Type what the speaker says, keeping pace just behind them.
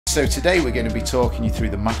So today we're going to be talking you through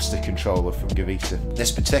the Master Controller from Gavita.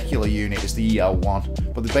 This particular unit is the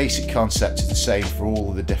EL1, but the basic concept is the same for all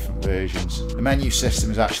of the different versions. The menu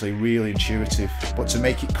system is actually really intuitive, but to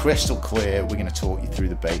make it crystal clear, we're going to talk you through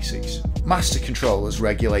the basics. Master Controllers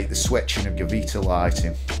regulate the switching of Gavita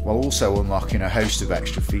lighting, while also unlocking a host of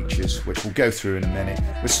extra features, which we'll go through in a minute.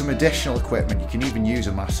 With some additional equipment, you can even use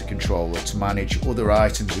a Master Controller to manage other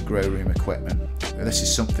items of grow room equipment. Now, this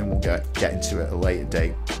is something we'll get into at a later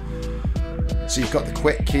date. So you've got the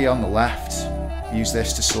quick key on the left, use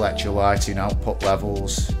this to select your lighting output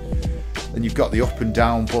levels. Then you've got the up and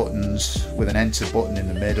down buttons with an enter button in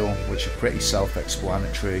the middle, which are pretty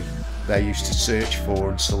self-explanatory. They're used to search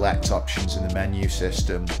for and select options in the menu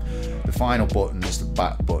system. The final button is the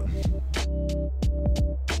back button.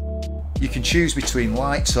 You can choose between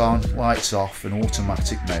lights on, lights off and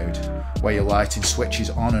automatic mode, where your lighting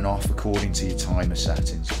switches on and off according to your timer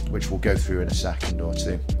settings, which we'll go through in a second or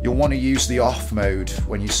two. You'll want to use the off mode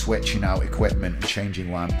when you're switching out equipment and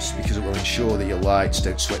changing lamps, because it will ensure that your lights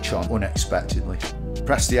don't switch on unexpectedly.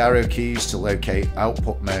 Press the arrow keys to locate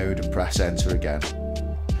output mode and press enter again.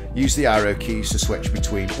 Use the arrow keys to switch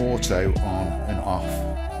between auto, on and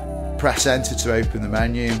off. Press enter to open the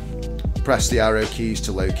menu. Press the arrow keys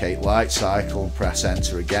to locate light cycle and press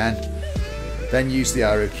enter again. Then use the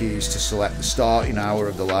arrow keys to select the starting hour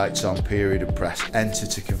of the lights on period and press enter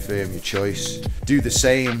to confirm your choice. Do the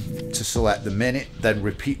same to select the minute, then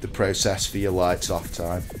repeat the process for your lights off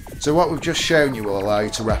time. So what we've just shown you will allow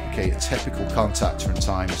you to replicate a typical contactor and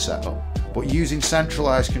timer setup. But using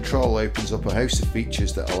centralized control opens up a host of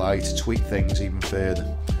features that allow you to tweak things even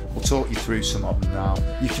further. We'll talk you through some of them now.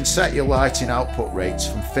 You can set your lighting output rates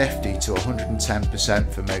from 50 to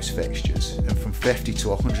 110% for most fixtures, and from 50 to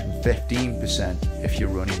 115% if you're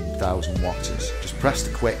running 1000 watters. Just press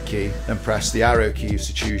the quick key, then press the arrow keys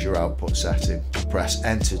to choose your output setting, and press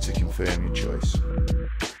enter to confirm your choice.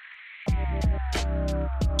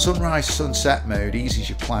 Sunrise sunset mode eases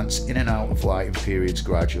your plants in and out of lighting periods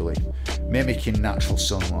gradually, mimicking natural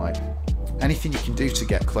sunlight. Anything you can do to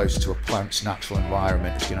get closer to a plant's natural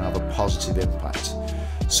environment is going to have a positive impact.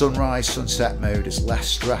 Sunrise sunset mode is less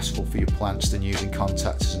stressful for your plants than using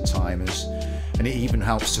contactors and timers, and it even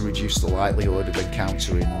helps to reduce the likelihood of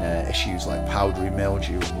encountering issues like powdery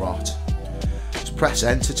mildew and rot. Just press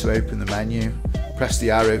enter to open the menu, press the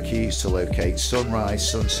arrow keys to locate sunrise,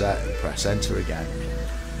 sunset and press enter again.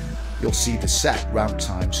 You'll see the set ramp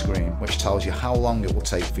time screen, which tells you how long it will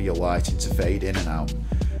take for your lighting to fade in and out.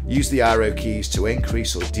 Use the arrow keys to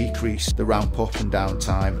increase or decrease the ramp up and down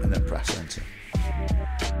time and then press enter.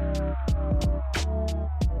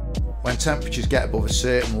 When temperatures get above a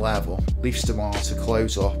certain level, leaf stomata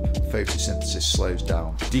close up, photosynthesis slows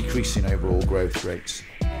down, decreasing overall growth rates.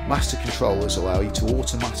 Master controllers allow you to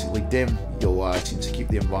automatically dim your lighting to keep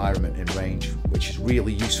the environment in range, which is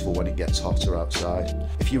really useful when it gets hotter outside.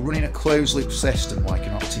 If you're running a closed loop system like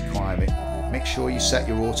an OptiClimate, make sure you set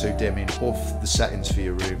your auto dimming above the settings for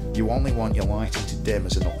your room. You only want your lighting to dim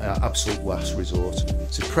as an absolute last resort.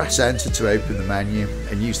 So press enter to open the menu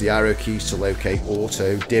and use the arrow keys to locate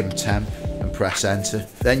auto, dim temp and press enter.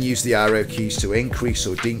 Then use the arrow keys to increase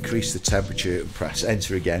or decrease the temperature and press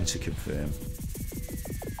enter again to confirm.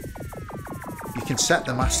 You can set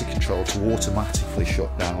the master control to automatically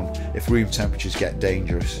shut down if room temperatures get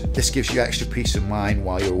dangerous. This gives you extra peace of mind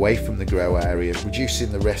while you're away from the grow area,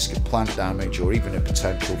 reducing the risk of plant damage or even a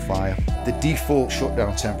potential fire. The default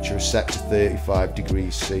shutdown temperature is set to 35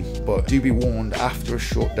 degrees C, but do be warned, after a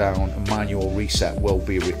shutdown a manual reset will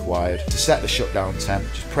be required. To set the shutdown temp,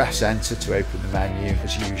 just press enter to open the menu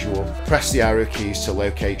as usual. Press the arrow keys to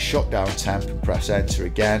locate shutdown temp and press enter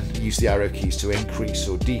again. Use the arrow keys to increase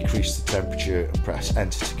or decrease the temperature and press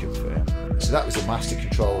enter to confirm. So that was the Master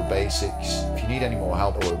Controller basics. If you need any more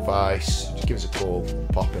help or advice, just give us a call,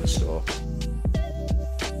 pop in the store.